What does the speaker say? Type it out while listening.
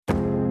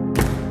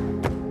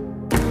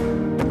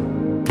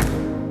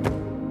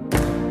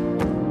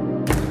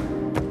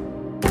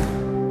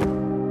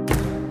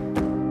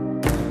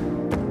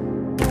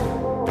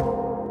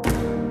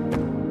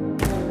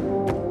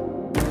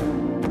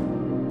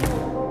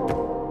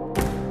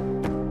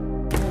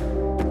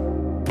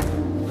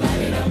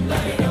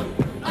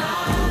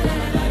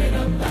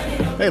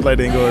Hey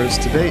Light Anglers,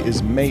 today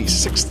is May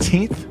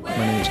 16th. My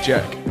name is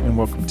Jack, and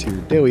welcome to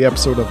your daily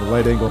episode of The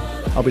Light Angle.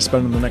 I'll be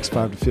spending the next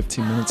 5 to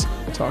 15 minutes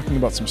talking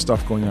about some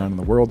stuff going on in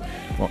the world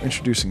while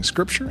introducing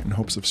scripture in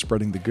hopes of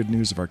spreading the good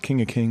news of our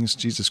King of Kings,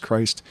 Jesus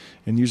Christ,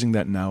 and using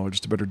that knowledge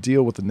to better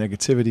deal with the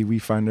negativity we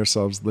find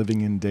ourselves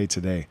living in day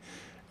to day.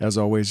 As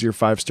always, your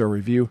 5-star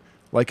review,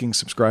 liking,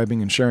 subscribing,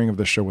 and sharing of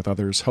this show with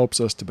others helps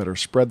us to better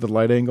spread the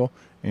Light Angle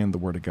and the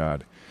Word of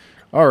God.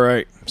 All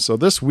right, so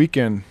this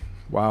weekend,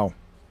 wow.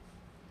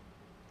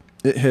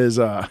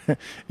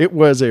 It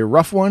was a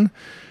rough one,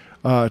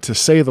 to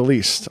say the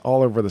least,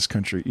 all over this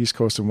country, East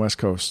Coast and West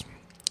Coast.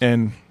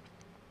 And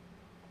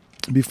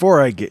before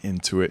I get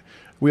into it,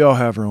 we all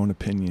have our own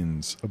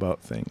opinions about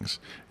things.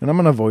 And I'm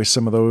going to voice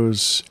some of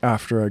those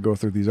after I go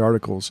through these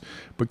articles.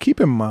 But keep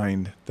in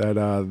mind that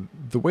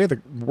the way the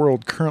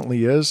world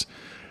currently is,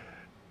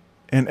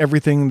 and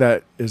everything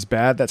that is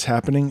bad that's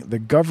happening, the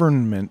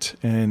government,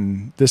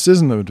 and this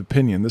isn't an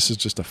opinion, this is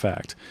just a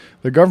fact.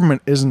 The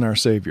government isn't our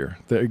savior.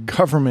 The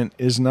government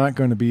is not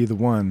going to be the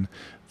one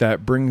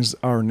that brings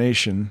our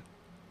nation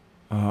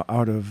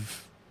out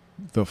of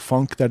the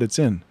funk that it's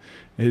in.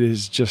 It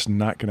is just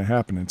not going to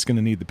happen. It's going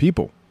to need the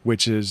people,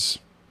 which is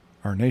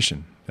our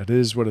nation. That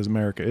is what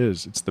America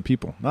is. It's the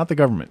people, not the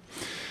government.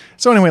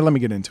 So anyway, let me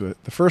get into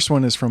it. The first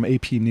one is from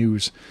AP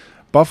News.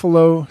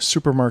 Buffalo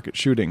supermarket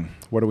shooting.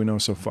 What do we know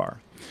so far?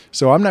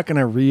 So I'm not going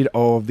to read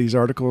all of these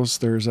articles.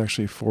 There's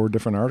actually 4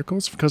 different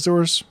articles because there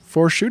was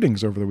 4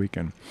 shootings over the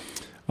weekend.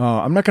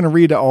 I'm not going to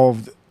read all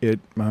of it.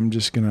 I'm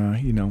just going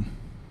to,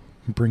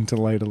 bring to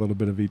light a little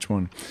bit of each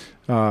one.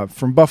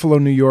 From Buffalo,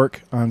 New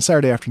York, on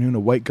Saturday afternoon, a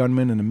white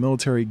gunman in a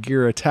military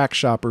gear attacked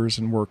shoppers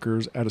and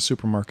workers at a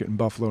supermarket in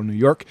Buffalo, New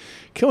York,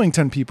 killing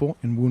 10 people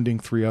and wounding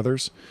 3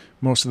 others.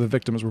 Most of the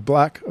victims were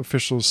black.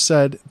 Officials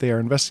said they are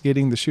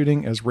investigating the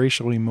shooting as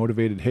racially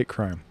motivated hate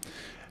crime.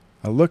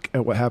 A look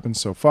at what happened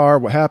so far.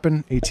 What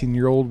happened?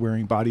 18-year-old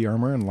wearing body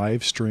armor and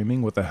live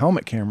streaming with a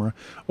helmet camera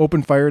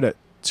opened fire at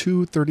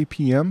 2:30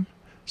 p.m.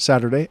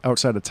 Saturday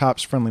outside of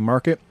Tops Friendly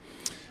Market,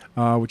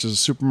 which is a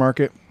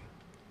supermarket.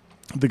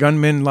 The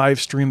gunman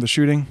live streamed the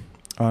shooting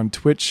on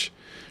Twitch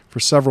for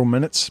several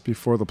minutes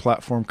before the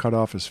platform cut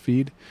off his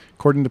feed.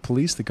 According to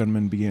police, the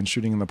gunman began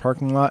shooting in the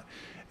parking lot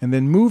and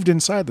then moved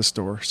inside the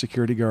store.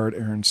 Security guard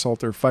Aaron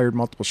Salter fired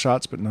multiple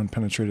shots, but none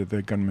penetrated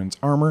the gunman's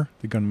armor.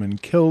 The gunman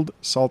killed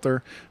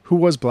Salter, who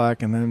was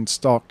black, and then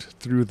stalked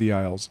through the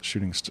aisles,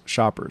 shooting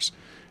shoppers.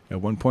 At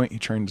one point, he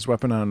trained his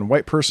weapon on a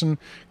white person,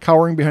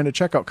 cowering behind a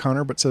checkout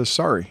counter, but says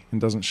sorry and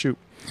doesn't shoot.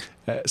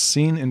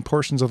 Seen in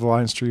portions of the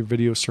Lion Street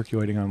video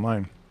circulating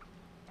online.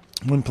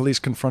 When police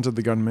confronted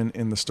the gunman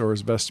in the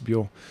store's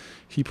vestibule,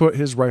 he put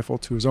his rifle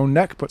to his own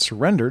neck, but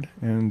surrendered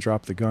and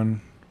dropped the gun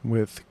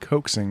with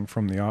coaxing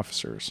from the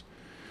officers.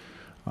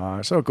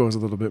 So it goes a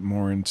little bit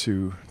more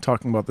into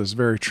talking about this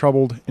very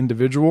troubled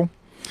individual.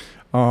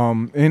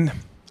 And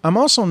I'm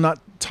also not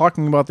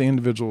talking about the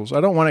individuals.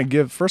 I don't want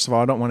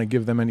to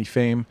give them any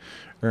fame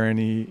or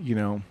any,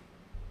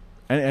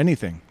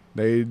 anything.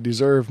 They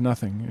deserve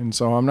nothing. And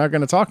so I'm not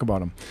going to talk about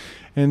them.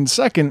 And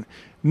second,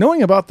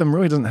 knowing about them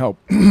really doesn't help.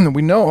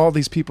 We know all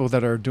these people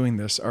that are doing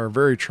this are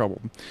very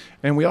troubled.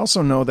 And we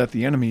also know that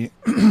the enemy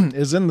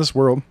is in this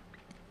world.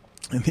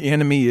 And the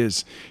enemy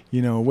is,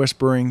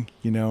 whispering,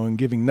 and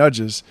giving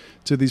nudges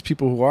to these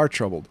people who are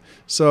troubled.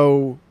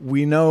 So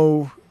we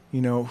know,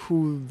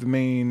 who the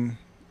main,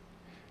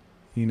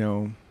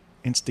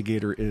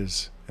 instigator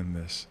is in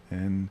this.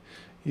 And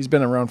he's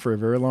been around for a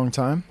very long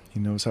time. He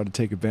knows how to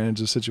take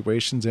advantage of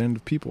situations and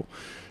of people.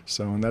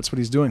 And that's what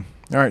he's doing.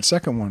 All right,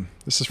 second one.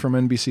 This is from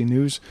NBC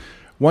News.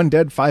 1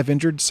 dead, 5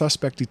 injured,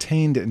 suspect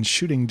detained in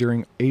shooting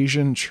during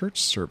Asian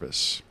church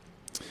service.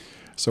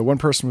 So 1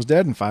 person was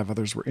dead and 5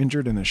 others were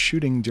injured in a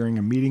shooting during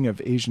a meeting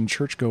of Asian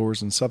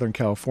churchgoers in Southern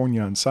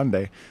California on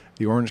Sunday,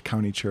 the Orange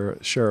County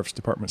Sheriff's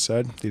Department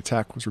said. The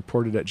attack was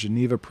reported at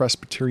Geneva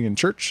Presbyterian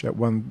Church at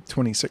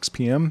 1:26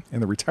 p.m. in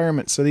the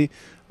retirement city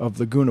of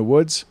Laguna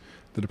Woods,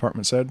 the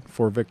department said.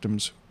 4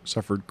 victims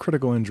suffered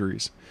critical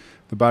injuries.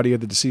 The body of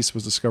the deceased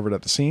was discovered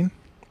at the scene.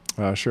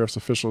 Sheriff's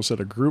officials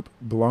said a group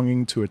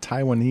belonging to a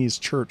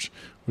Taiwanese church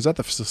was at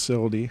the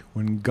facility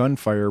when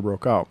gunfire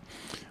broke out.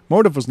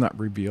 Motive was not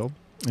revealed,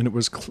 and it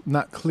was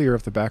not clear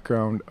if the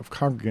background of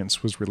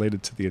congregants was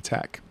related to the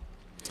attack.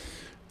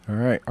 All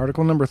right,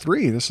 article number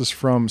 3. This is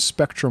from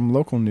Spectrum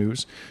Local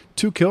News.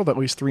 2 killed, at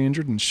least 3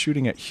 injured in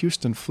shooting at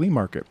Houston flea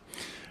market.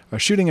 A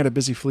shooting at a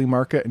busy flea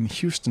market in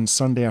Houston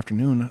Sunday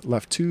afternoon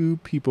left 2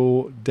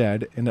 people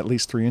dead and at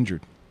least 3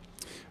 injured.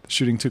 The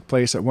shooting took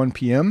place at 1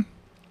 p.m.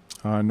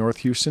 North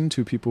Houston.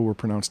 2 people were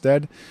pronounced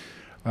dead.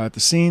 At the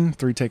scene,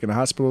 3 taken to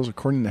hospitals.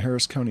 According to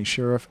Harris County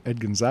Sheriff Ed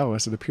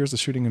Gonzalez, it appears the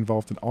shooting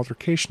involved an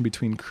altercation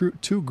between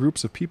 2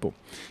 groups of people.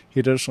 He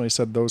additionally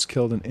said those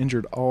killed and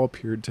injured all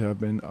appeared to have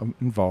been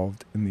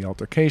involved in the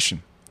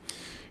altercation.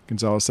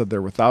 Gonzalez said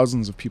there were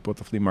thousands of people at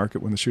the flea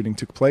market when the shooting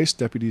took place.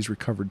 Deputies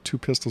recovered 2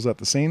 pistols at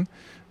the scene.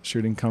 The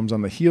shooting comes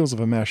on the heels of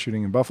a mass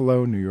shooting in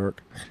Buffalo, New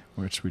York,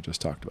 which we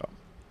just talked about.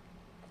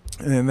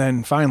 And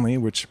then finally,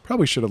 which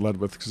probably should have led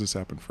with because this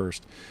happened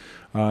first,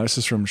 this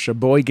is from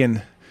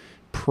Sheboygan,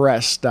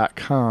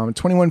 Press.com.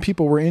 21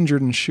 people were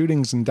injured in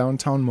shootings in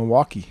downtown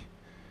Milwaukee.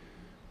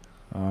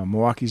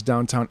 Milwaukee's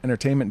downtown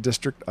entertainment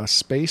district, a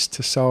space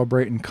to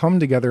celebrate and come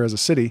together as a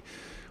city,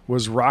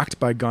 was rocked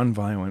by gun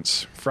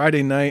violence.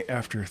 Friday night,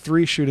 after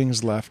 3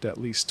 shootings left at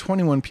least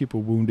 21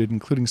 people wounded,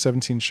 including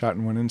 17 shot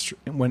in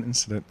one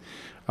incident.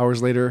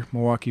 Hours later,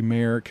 Milwaukee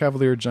Mayor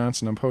Cavalier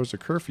Johnson imposed a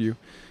curfew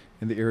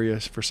in the area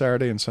for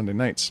Saturday and Sunday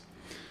nights.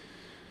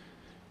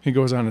 He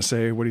goes on to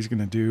say what he's going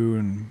to do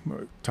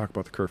and talk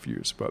about the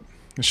curfews, but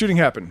the shooting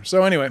happened.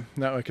 So anyway,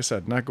 now, like I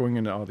said, not going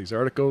into all these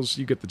articles.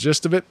 You get the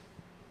gist of it.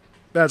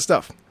 Bad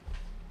stuff.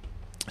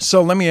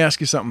 So let me ask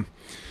you something.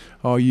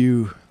 All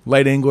you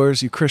light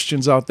anglers, you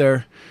Christians out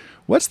there,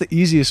 what's the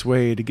easiest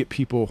way to get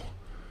people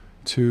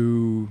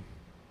to,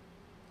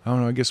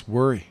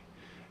 worry?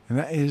 And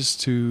that is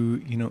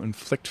to,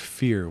 inflict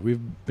fear.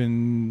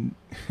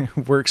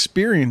 We're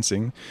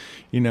experiencing,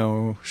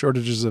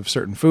 shortages of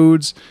certain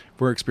foods.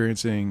 We're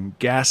experiencing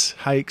gas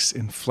hikes.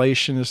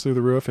 Inflation is through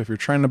the roof. If you're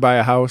trying to buy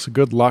a house,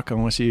 good luck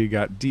unless you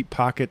got deep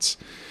pockets.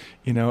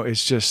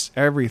 It's just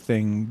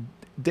everything.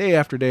 Day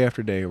after day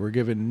after day, we're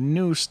given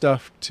new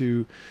stuff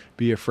to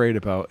be afraid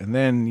about. And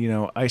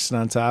then, icing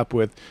on top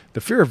with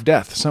the fear of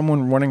death.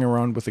 Someone running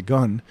around with a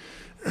gun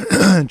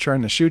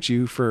trying to shoot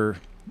you for,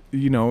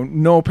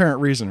 no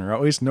apparent reason, or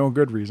at least no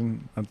good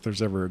reason. Not that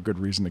there's ever a good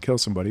reason to kill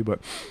somebody, but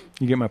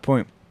you get my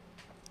point.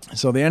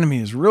 So the enemy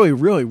is really,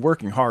 really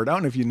working hard. I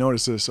don't know if you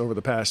noticed this over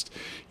the past,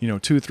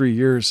 2-3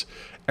 years.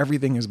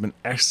 Everything has been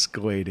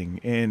escalating,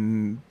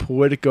 and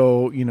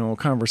political,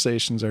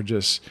 conversations are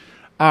just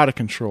out of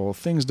control.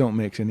 Things don't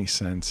make any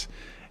sense.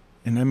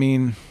 And I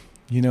mean,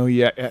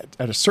 at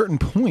a certain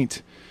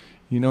point,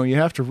 you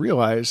have to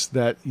realize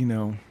that,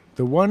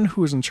 the one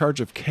who is in charge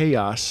of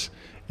chaos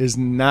is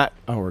not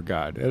our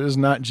God. That is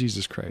not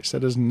Jesus Christ.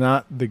 That is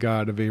not the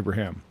God of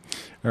Abraham.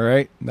 All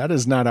right. That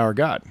is not our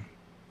God.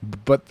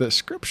 But the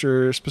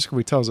scripture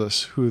specifically tells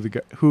us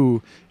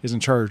who is in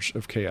charge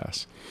of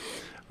chaos.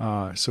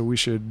 So we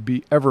should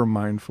be ever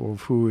mindful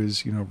of who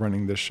is,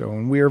 running this show.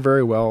 And we are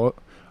very well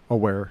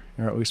aware,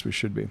 or at least we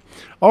should be.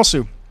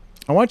 Also,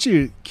 I want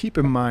you to keep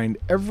in mind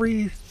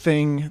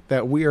everything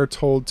that we are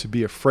told to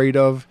be afraid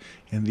of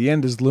and the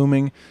end is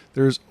looming.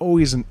 There's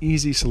always an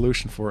easy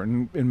solution for it.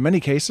 And in many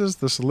cases,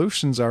 the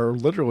solutions are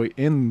literally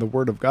in the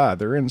Word of God.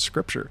 They're in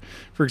Scripture.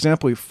 For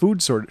example,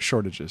 food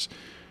shortages.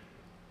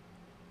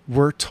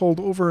 We're told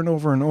over and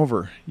over and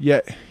over,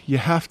 yet you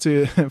have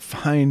to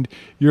find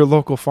your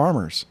local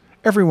farmers.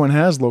 Everyone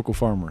has local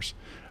farmers.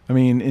 I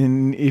mean,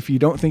 and if you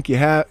don't think you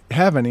have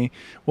any,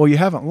 well, you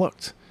haven't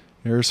looked.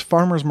 There's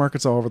farmers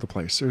markets all over the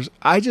place.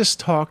 I just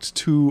talked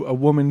to a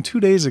woman 2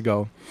 days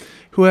ago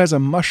who has a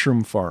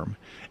mushroom farm,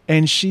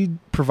 and she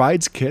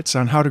provides kits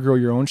on how to grow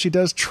your own. She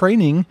does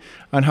training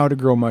on how to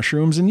grow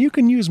mushrooms, and you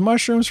can use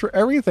mushrooms for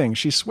everything.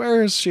 She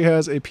swears she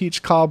has a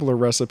peach cobbler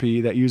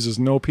recipe that uses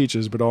no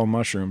peaches but all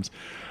mushrooms.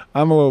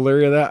 I'm a little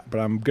leery of that, but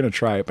I'm going to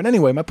try it. But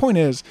anyway, my point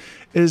is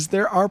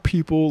there are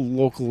people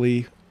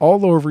locally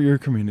all over your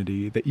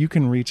community that you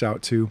can reach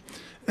out to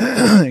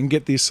and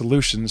get these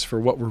solutions for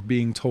what we're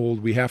being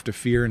told we have to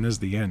fear and is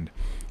the end.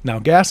 Now,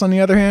 gas, on the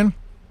other hand,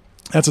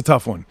 that's a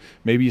tough one.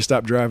 Maybe you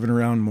stop driving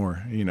around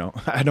more.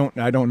 I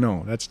don't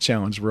know. That's a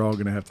challenge we're all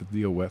going to have to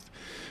deal with,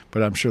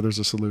 but I'm sure there's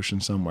a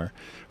solution somewhere.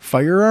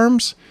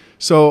 Firearms.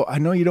 So I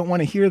know you don't want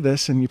to hear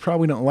this and you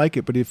probably don't like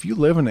it, but if you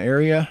live in an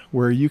area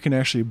where you can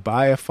actually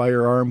buy a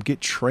firearm,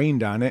 get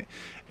trained on it,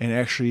 and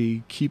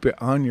actually keep it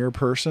on your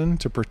person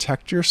to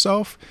protect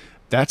yourself,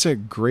 that's a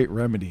great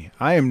remedy.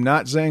 I am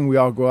not saying we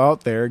all go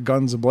out there,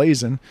 guns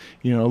a-blazing,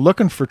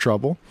 looking for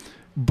trouble.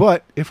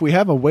 But if we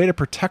have a way to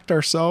protect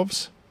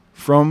ourselves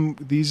from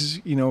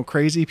these,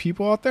 crazy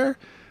people out there,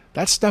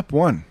 that's step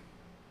one.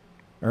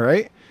 All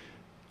right?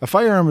 A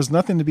firearm is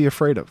nothing to be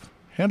afraid of.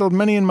 Handled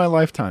many in my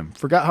lifetime.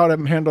 Forgot how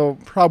to handle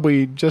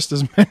probably just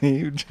as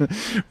many.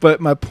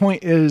 But my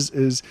point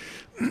is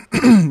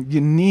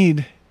you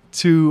need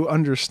to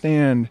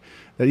understand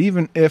that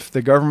even if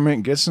the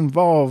government gets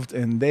involved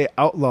and they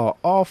outlaw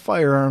all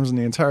firearms in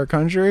the entire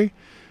country,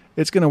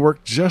 it's going to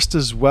work just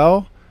as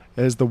well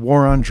as the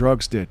war on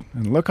drugs did.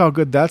 And look how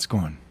good that's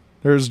going.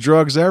 There's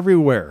drugs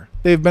everywhere.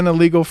 They've been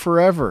illegal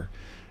forever.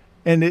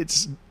 And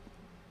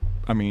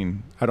I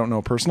don't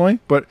know personally,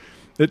 but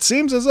it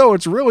seems as though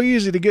it's really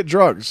easy to get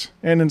drugs.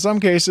 And in some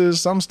cases,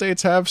 some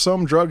states have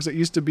some drugs that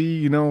used to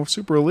be,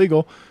 super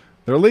illegal.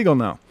 They're legal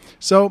now.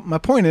 So my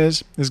point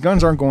is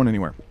guns aren't going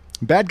anywhere.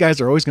 Bad guys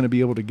are always going to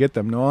be able to get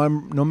them,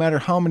 no matter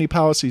how many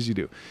policies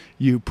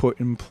you put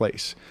in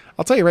place.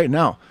 I'll tell you right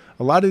now,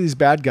 a lot of these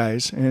bad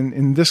guys, and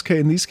in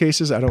these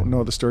cases, I don't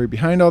know the story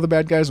behind all the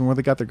bad guys and where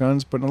they got their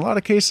guns, but in a lot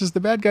of cases, the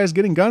bad guys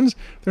getting guns,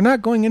 they're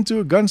not going into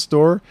a gun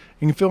store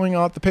and filling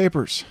out the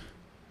papers.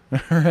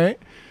 All right?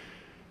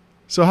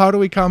 So how do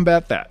we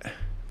combat that?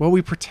 Well,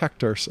 we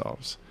protect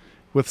ourselves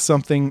with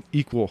something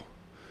equal.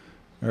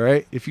 All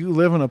right? If you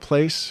live in a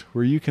place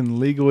where you can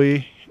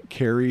legally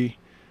carry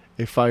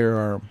a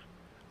firearm,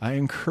 I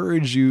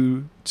encourage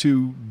you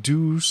to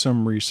do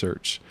some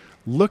research.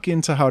 Look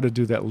into how to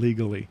do that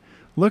legally.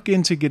 Look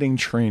into getting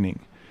training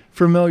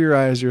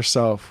familiarize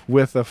yourself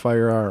with a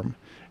firearm,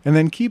 and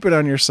then keep it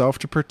on yourself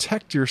to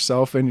protect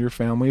yourself and your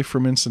family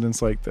from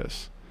incidents like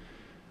this.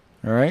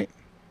 All right?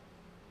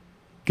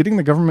 Getting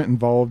the government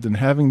involved and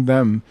having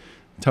them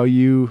tell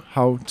you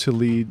how to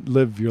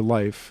live your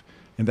life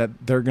and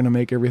that they're going to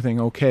make everything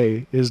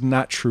okay is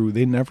not true.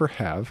 They never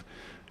have,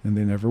 and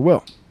they never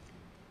will.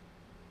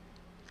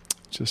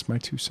 Just my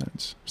 2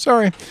 cents.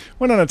 Sorry,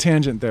 went on a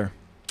tangent there.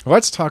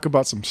 Let's talk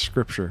about some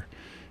scripture,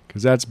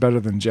 because that's better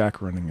than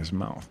Jack running his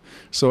mouth.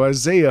 So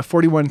Isaiah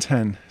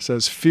 41:10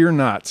 says, "Fear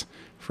not,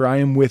 for I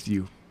am with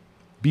you.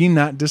 Be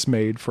not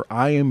dismayed, for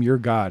I am your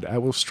God. I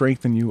will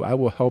strengthen you. I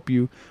will help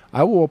you.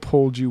 I will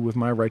uphold you with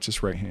my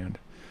righteous right hand."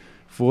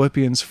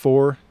 Philippians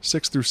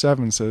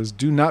 4:6-7 says,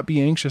 "Do not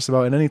be anxious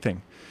about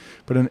anything,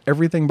 but in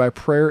everything by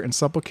prayer and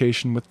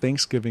supplication with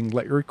thanksgiving,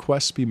 let your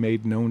requests be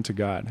made known to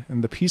God.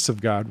 And the peace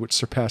of God, which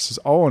surpasses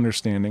all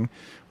understanding,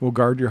 will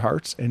guard your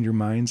hearts and your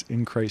minds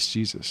in Christ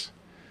Jesus."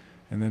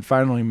 And then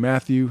finally,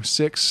 Matthew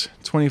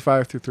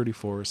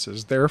 6:25-34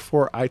 says,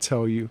 "Therefore I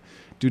tell you,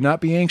 do not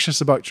be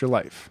anxious about your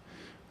life,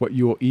 what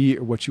you will eat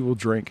or what you will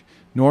drink,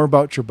 nor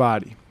about your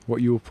body,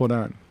 what you will put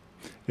on.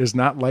 Is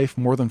not life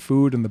more than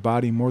food, and the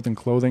body more than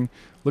clothing?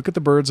 Look at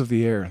the birds of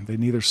the air. They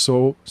neither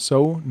sow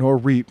nor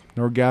reap,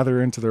 nor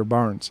gather into their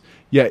barns.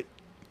 Yet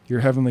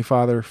your heavenly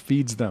Father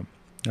feeds them.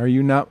 Are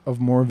you not of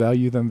more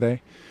value than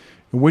they?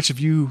 And which of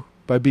you,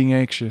 by being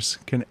anxious,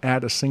 can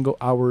add a single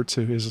hour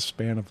to his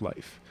span of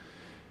life?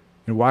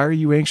 And why are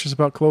you anxious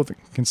about clothing?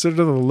 Consider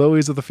the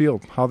lilies of the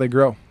field, how they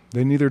grow.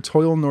 They neither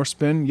toil nor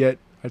spin, yet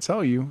I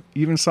tell you,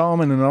 even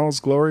Solomon in all his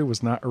glory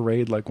was not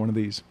arrayed like one of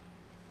these."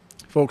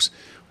 Folks,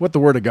 what the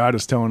Word of God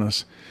is telling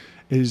us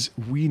is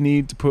we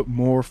need to put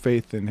more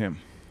faith in Him.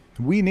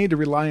 We need to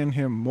rely on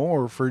Him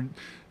more for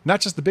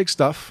not just the big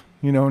stuff,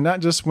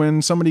 not just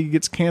when somebody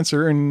gets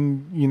cancer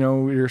and,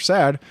 you're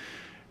sad.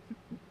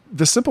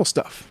 The simple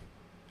stuff.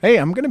 Hey,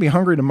 I'm going to be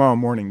hungry tomorrow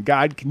morning.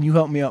 God, can you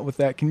help me out with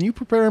that? Can you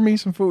prepare me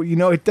some food?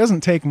 It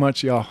doesn't take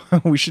much, y'all.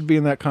 We should be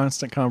in that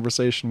constant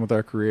conversation with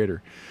our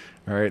Creator.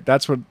 All right,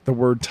 that's what the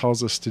Word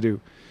tells us to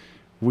do.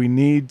 We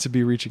need to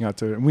be reaching out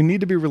to Him. We need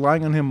to be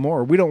relying on Him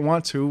more. We don't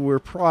want to. We're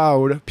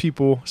proud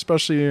people,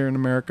 especially here in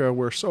America.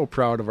 We're so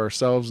proud of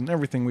ourselves and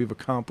everything we've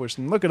accomplished.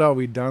 And look at all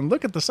we've done.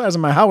 Look at the size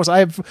of my house. I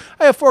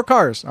have 4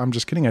 cars. I'm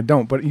just kidding. I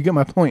don't, but you get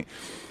my point.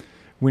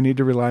 We need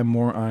to rely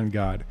more on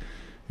God.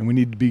 And we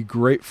need to be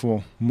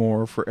grateful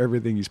more for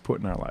everything He's put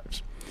in our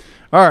lives.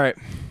 All right.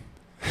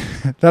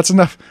 That's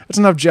enough. That's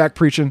enough Jack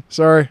preaching.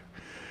 Sorry.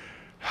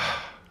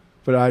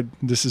 But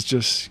this is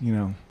just,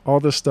 all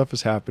this stuff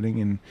is happening,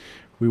 and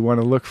we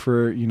want to look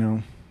for,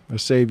 a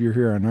Savior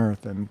here on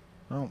earth. And,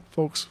 well,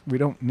 folks, we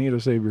don't need a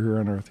Savior here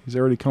on earth. He's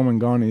already come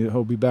and gone, and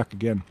He'll be back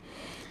again.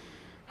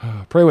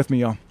 Pray with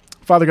me, y'all.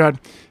 Father God,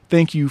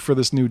 thank you for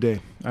this new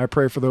day. I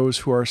pray for those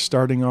who are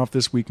starting off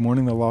this week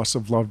mourning the loss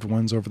of loved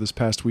ones over this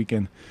past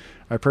weekend.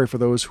 I pray for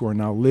those who are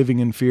now living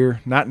in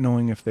fear, not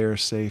knowing if they are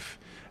safe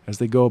as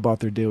they go about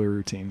their daily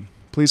routine.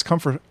 Please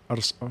comfort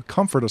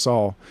us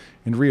all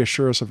and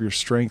reassure us of your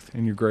strength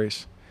and your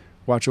grace.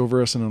 Watch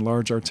over us and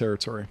enlarge our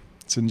territory.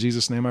 It's in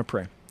Jesus' name I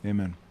pray.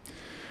 Amen.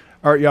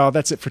 All right, y'all,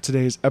 that's it for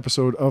today's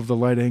episode of The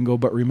Light Angle.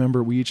 But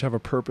remember, we each have a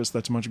purpose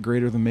that's much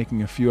greater than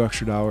making a few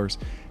extra dollars,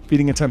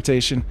 feeding a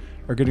temptation,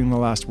 or getting the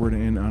last word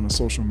in on a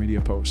social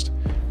media post.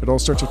 It all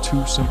starts with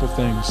 2 simple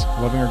things: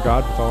 loving our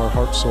God with all our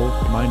heart, soul,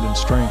 mind, and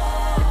strength,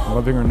 and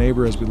loving our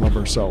neighbor as we love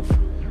ourselves.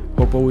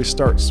 Hope always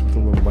starts with a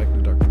little light in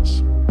the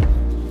darkness.